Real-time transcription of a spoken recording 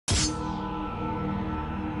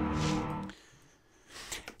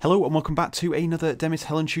Hello and welcome back to another Demis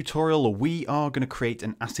Hellen tutorial. We are going to create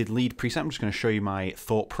an acid lead preset. I'm just going to show you my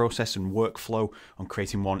thought process and workflow on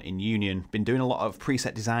creating one in Union. Been doing a lot of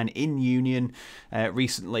preset design in Union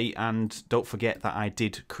recently, and don't forget that I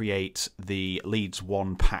did create the Leads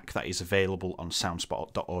 1 pack that is available on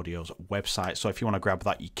SoundSpot.audio's website. So if you want to grab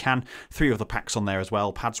that, you can. 3 other packs on there as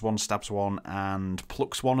well, Pads 1, Stabs 1 and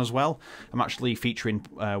Plucks 1 as well. I'm actually featuring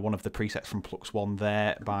one of the presets from Plucks 1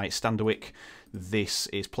 there by Standerwick. This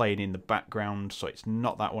is playing in the background, so it's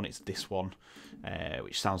not that one, it's this one,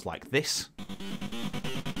 which sounds like this.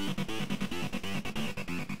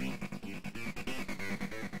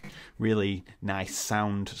 Really nice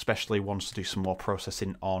sound, especially once to do some more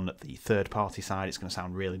processing on the third-party side. It's going to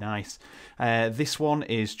sound really nice. This one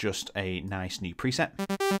is just a nice new preset.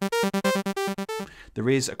 There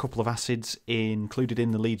is a couple of acids included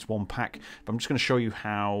in the Leads 1 pack, but I'm just going to show you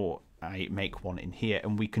how I make one in here,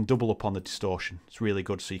 and we can double up on the distortion. It's really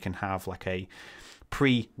good, so you can have like a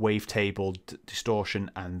pre-wavetable distortion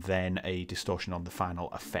and then a distortion on the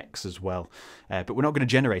final effects as well. But we're not going to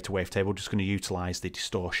generate a wavetable, we're just going to utilize the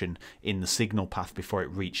distortion in the signal path before it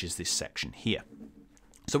reaches this section here.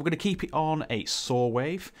 So we're going to keep it on a saw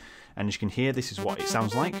wave, and as you can hear, this is what it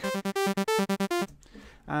sounds like.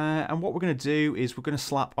 And what we're going to do is we're going to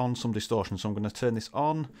slap on some distortion. So I'm going to turn this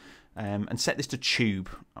on and set this to tube.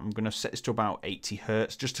 I'm going to set this to about 80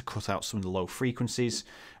 Hertz just to cut out some of the low frequencies.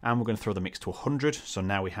 And we're going to throw the mix to 100. So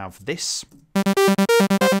now we have this.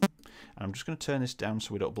 And I'm just going to turn this down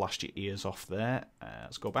so we don't blast your ears off there.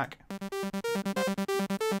 Let's go back.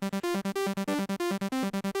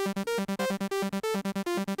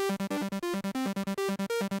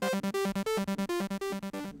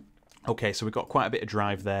 Okay, so we've got quite a bit of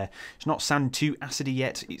drive there. It's not sounding too acidy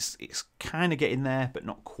yet. It's kind of getting there, but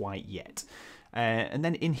not quite yet. And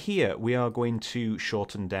then in here, we are going to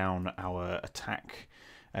shorten down our attack,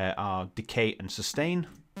 our decay and sustain.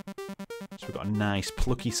 So we've got a nice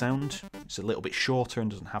plucky sound. It's a little bit shorter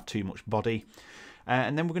and doesn't have too much body.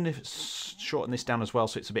 And then we're going to shorten this down as well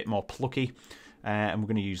so it's a bit more plucky. And we're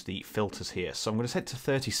going to use the filters here. So I'm going to set to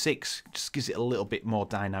 36, just gives it a little bit more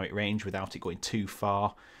dynamic range without it going too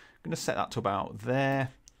far. I'm going to set that to about there.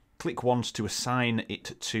 Click once to assign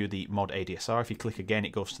it to the mod ADSR. If you click again,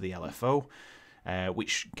 it goes to the LFO,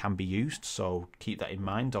 which can be used, so keep that in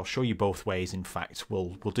mind. I'll show you both ways, in fact.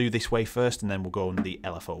 We'll do this way first, and then we'll go on the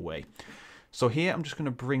LFO way. So here, I'm just going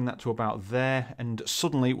to bring that to about there, and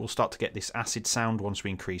suddenly we'll start to get this acid sound once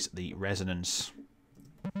we increase the resonance.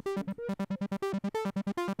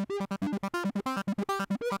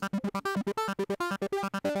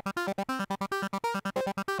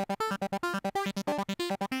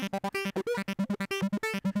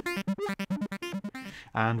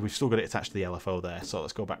 And we've still got it attached to the LFO there, so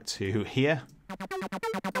let's go back to here.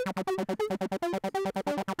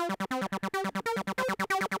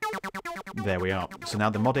 There we are. So now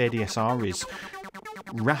the mod ADSR is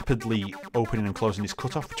rapidly opening and closing its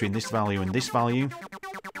cutoff between this value and this value,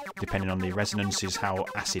 depending on the resonance is how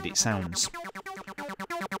acid it sounds.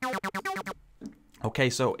 Okay,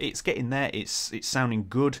 so it's getting there, it's sounding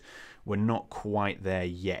good. We're not quite there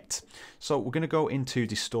yet. So we're going to go into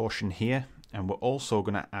distortion here, and we're also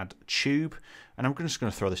going to add tube, and I'm just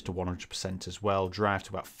going to throw this to 100% as well, drive to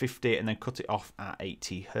about 50, and then cut it off at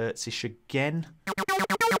 80 Hertz-ish again.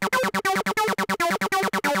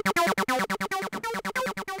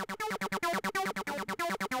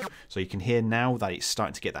 So you can hear now that it's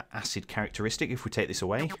starting to get that acid characteristic if we take this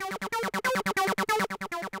away.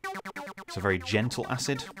 It's a very gentle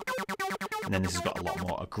acid. And then this has got a lot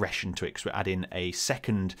more aggression to it because we're adding a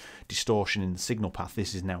second distortion in the signal path.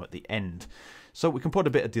 This is now at the end. So we can put a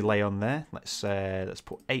bit of delay on there. Let's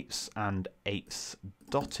put 8ths and 8ths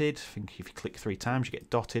dotted. I think if you click 3 times you get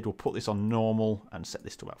dotted. We'll put this on normal and set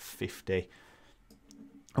this to about 50.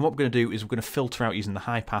 And what we're going to do is we're going to filter out using the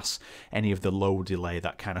high pass any of the low delay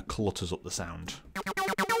that kind of clutters up the sound.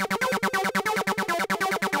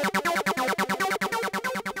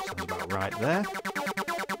 Sounds about right there.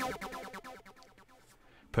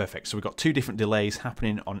 Perfect, so we've got 2 different delays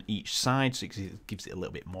happening on each side, so it gives it a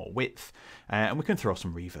little bit more width. And we can throw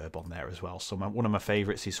some reverb on there as well. So one of my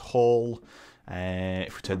favourites is Hall.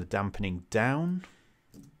 If we turn the dampening down.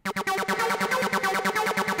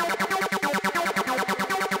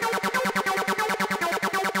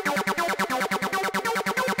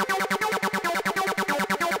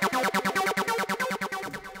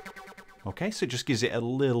 Okay, so it just gives it a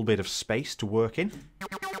little bit of space to work in.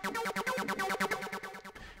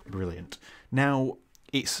 Brilliant. Now,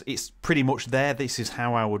 it's pretty much there. This is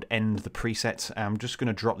how I would end the preset. I'm just going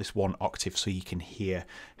to drop this 1 octave so you can hear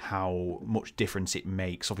how much difference it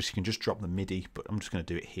makes. Obviously you can just drop the MIDI, but I'm just going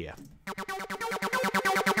to do it here.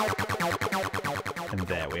 And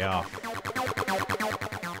there we are.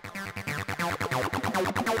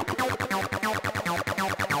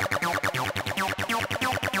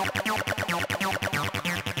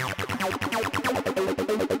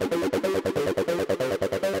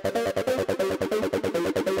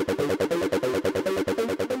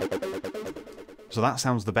 So that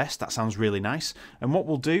sounds the best, that sounds really nice. And what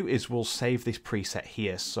we'll do is we'll save this preset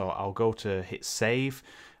here. So I'll go to hit save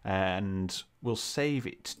and we'll save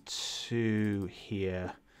it to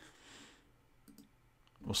here.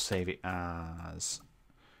 We'll save it as,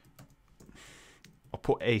 I'll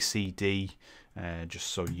put ACD just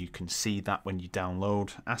so you can see that when you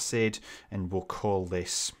download Acid, and we'll call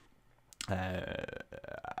this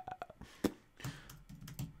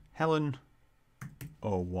Hellen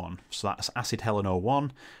 01. So that's Acid Hellen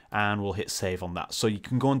 01, and we'll hit save on that. So you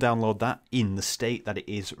can go and download that in the state that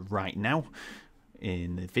it is right now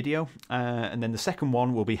in the video. And then the second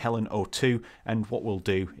one will be Hellen 02, and what we'll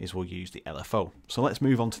do is we'll use the LFO. So let's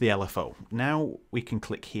move on to the LFO. Now we can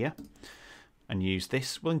click here and use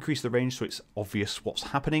this. We'll increase the range so it's obvious what's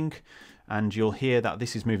happening, and you'll hear that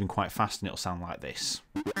this is moving quite fast and it'll sound like this.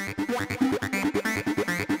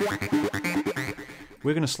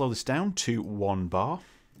 We're going to slow this down to 1 bar.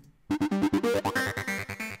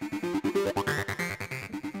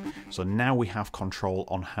 So now we have control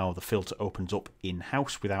on how the filter opens up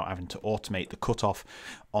in-house without having to automate the cutoff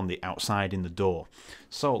on the outside in the door.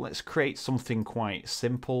 So let's create something quite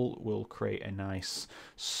simple. We'll create a nice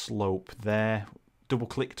slope there. Double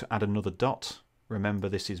click to add another dot. Remember,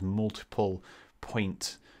 this is multiple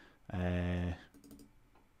point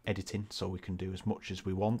editing, so we can do as much as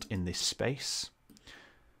we want in this space.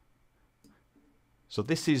 So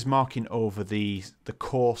this is marking over the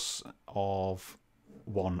course of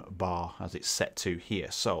 1 bar as it's set to here.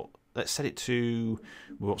 So let's set it to,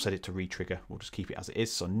 we won't set it to retrigger, we'll just keep it as it is.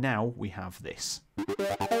 So now we have this.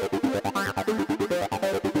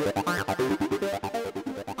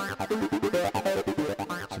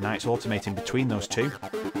 So now it's alternating between those two.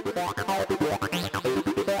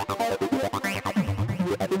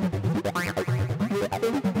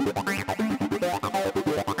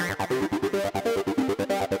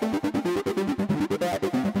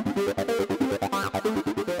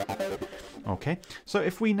 Okay, so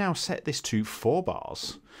if we now set this to 4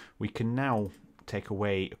 bars, we can now take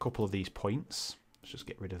away a couple of these points. Let's just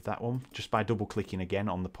get rid of that one, just by double clicking again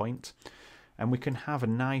on the point. And we can have a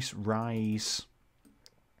nice rise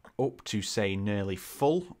up to, say, nearly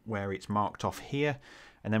full, where it's marked off here.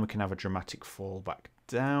 And then we can have a dramatic fall back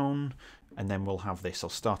down. And then we'll have this.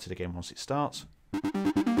 I'll start it again once it starts.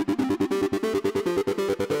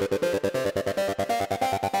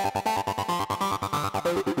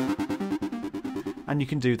 And you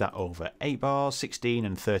can do that over 8 bars, 16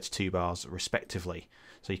 and 32 bars respectively.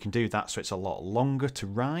 So you can do that so it's a lot longer to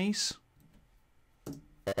rise.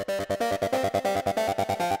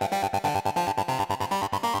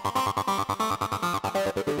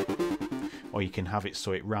 Or you can have it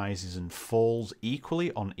so it rises and falls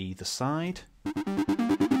equally on either side.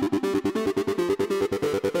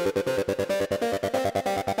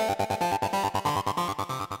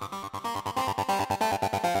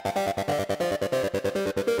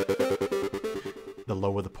 The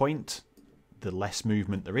lower the point, the less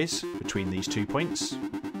movement there is between these 2 points.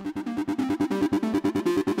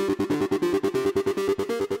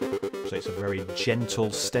 So it's a very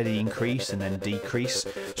gentle, steady increase and then decrease.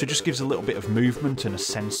 So it just gives a little bit of movement and a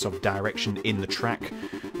sense of direction in the track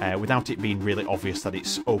without it being really obvious that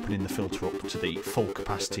it's opening the filter up to the full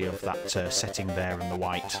capacity of that setting there and the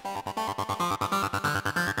white.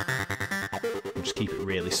 And just keep it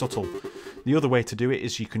really subtle. The other way to do it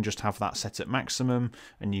is you can just have that set at maximum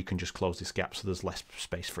and you can just close this gap so there's less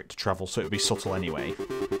space for it to travel, so it'll be subtle anyway.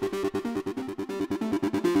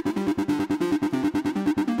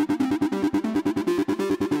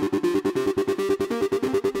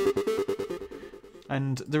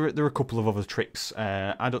 And there are a couple of other tricks.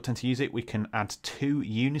 I don't tend to use it. We can add 2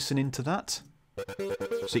 unison into that,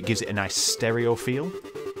 so it gives it a nice stereo feel.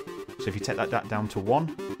 So if you take that down to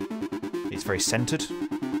 1, it's very centered.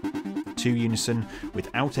 2 unison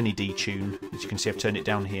without any detune. As you can see, I've turned it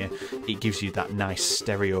down here. It gives you that nice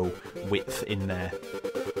stereo width in there.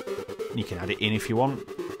 You can add it in if you want.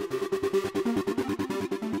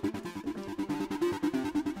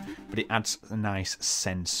 But it adds a nice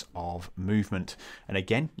sense of movement. And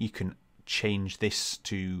again, you can change this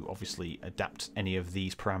to obviously adapt any of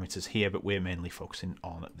these parameters here, but we're mainly focusing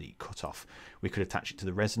on the cutoff. We could attach it to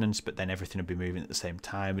the resonance, but then everything would be moving at the same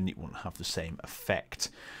time and it wouldn't have the same effect.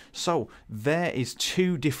 So there is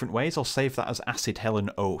two different ways. I'll save that as Acid Hellen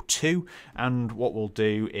 02, and what we'll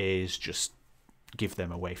do is just give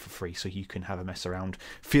them away for free so you can have a mess around.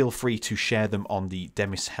 Feel free to share them on the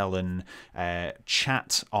Demis Hellen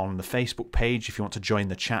chat on the Facebook page. If you want to join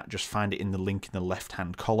the chat, just find it in the link in the left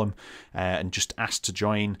hand column and just ask to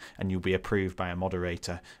join, and you'll be approved by a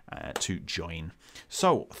moderator to join.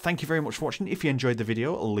 So thank you very much for watching. If you enjoyed the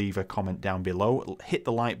video, leave a comment down below, hit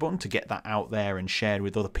the like button to get that out there and shared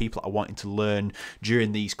with other people that are wanting to learn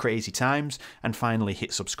during these crazy times, and finally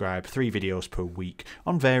hit subscribe. 3 videos per week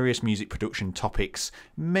on various music production topics,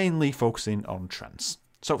 mainly focusing on trance.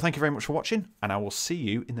 So thank you very much for watching, and I will see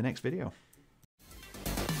you in the next video.